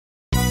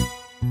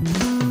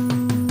Spreading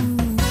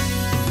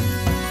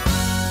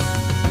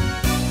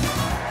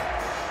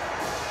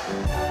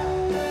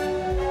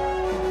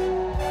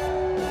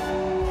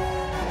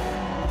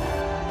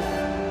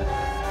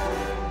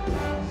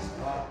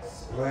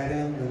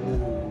the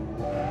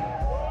news,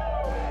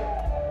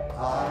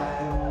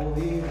 I'm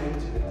leaving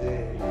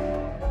today.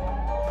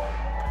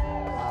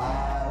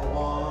 I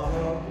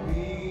wanna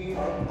be a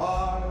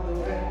part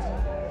of it.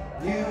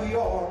 New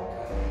York,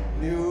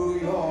 New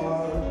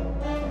York,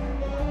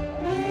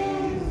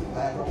 please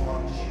back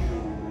amongst you.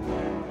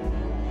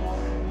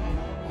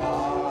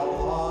 I'm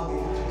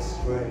longing to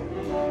stray.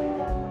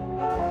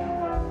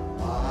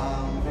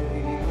 I'll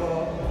make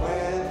up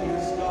when you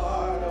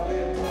start of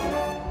it.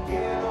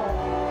 Get on.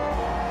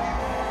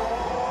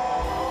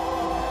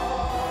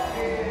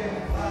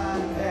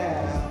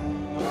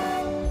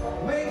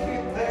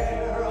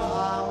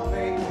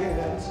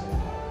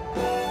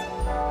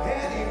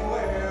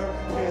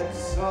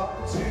 Up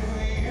to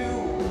you,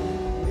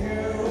 New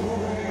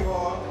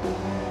York,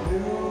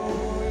 New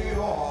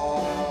York.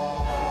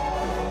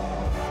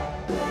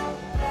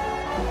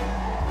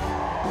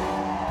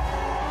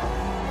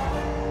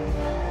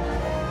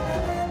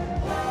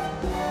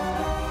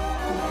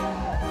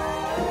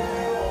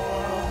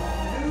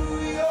 New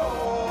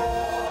York,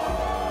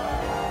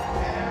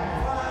 and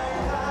prime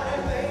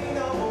time ain't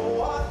number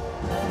one.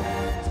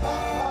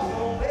 Top of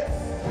the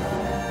list,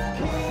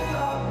 king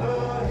of the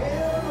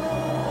hill.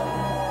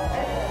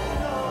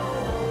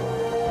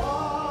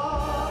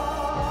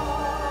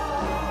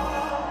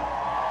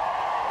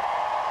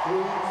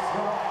 It's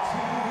up to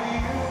you,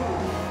 New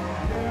York,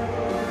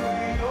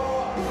 New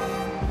York,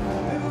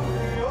 New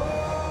York.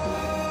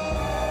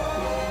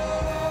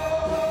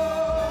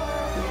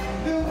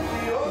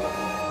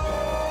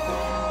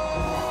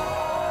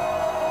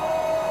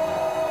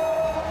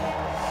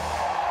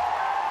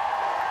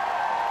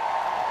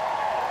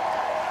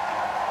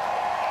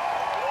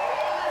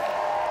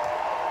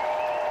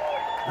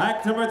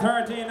 Act number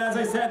 13, as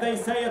I said, they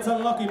say it's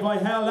unlucky. By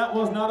hell, that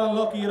was not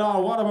unlucky at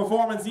all. What a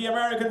performance. The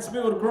American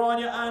Smooth,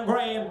 Grania and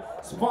Graham,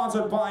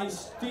 sponsored by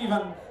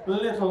Stephen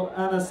Little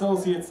and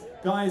Associates.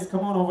 Guys, come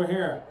on over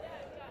here.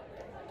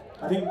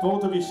 I think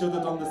both of you should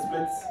have done the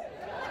splits.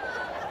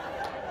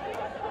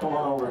 Come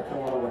on over, come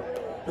on over.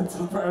 That's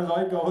as far as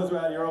I go as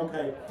well, you're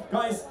okay.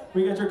 Guys,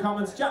 we get your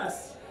comments.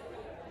 Janice.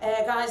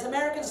 Guys,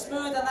 American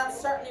Smooth, and that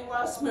certainly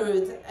was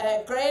smooth.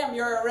 Graham,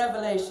 you're a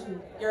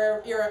revelation.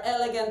 You're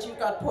elegant, you've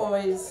got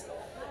poise.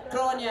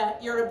 Grania,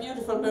 you're a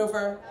beautiful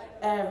mover.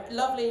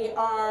 Lovely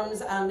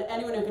arms, and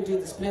anyone who can do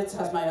the splits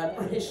has my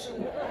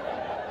admiration.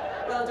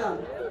 Well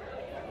done.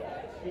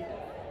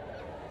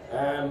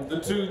 The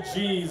two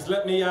G's,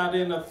 let me add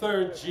in a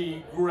third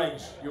G,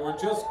 great. You were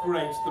just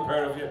great, the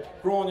pair of you.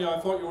 Grania, I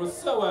thought you were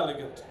so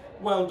elegant.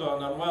 Well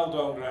done, and well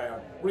done,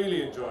 Graham.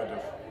 Really enjoyed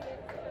it.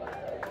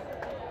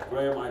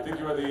 Graham, I think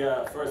you were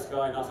the first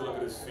guy not to look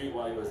at his feet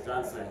while he was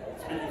dancing.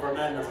 Speaking for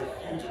men, that's a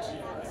huge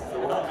achievement. So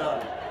well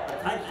done. And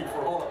thank you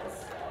for all of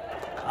us.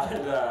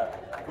 And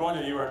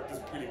Grania, you were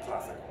just really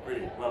classic.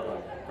 Really, well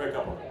done. Great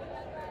couple.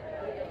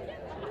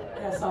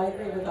 Yes, I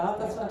agree with that.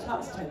 That's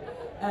fantastic.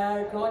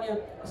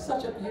 Grania,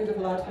 such a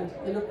beautiful outfit.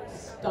 You look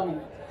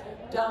stunning.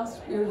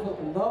 Danced beautiful,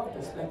 loved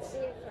the splits.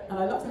 And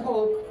I love the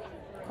whole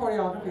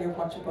choreography of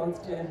what you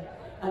both did.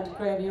 And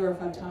Graham, you were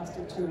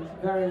fantastic too.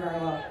 Very, very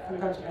well.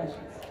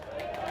 Congratulations.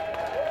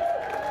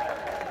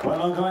 Well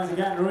done, guys.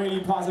 Again, really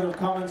positive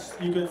comments.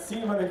 You could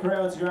see by the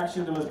crowd's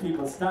reaction, there was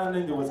people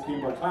standing, there was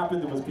people clapping,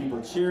 there was people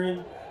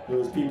cheering, there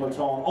was people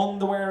throwing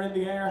underwear in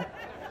the air.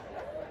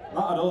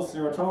 Not at us,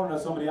 they were throwing it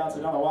at somebody else. I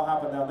don't know what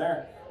happened down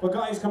there. But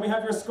guys, can we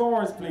have your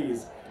scores,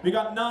 please? We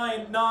got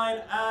 9,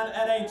 9, and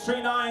an 8. 3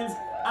 9s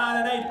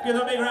and an 8. Give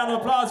them a big round of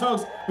applause,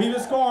 folks. We have a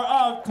score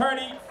of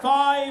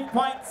 35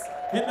 points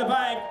in the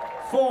bag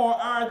for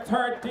our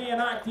 13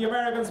 act, the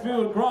American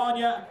Smooth,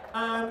 Grania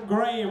and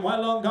Graham.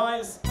 Well done,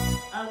 guys.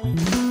 And we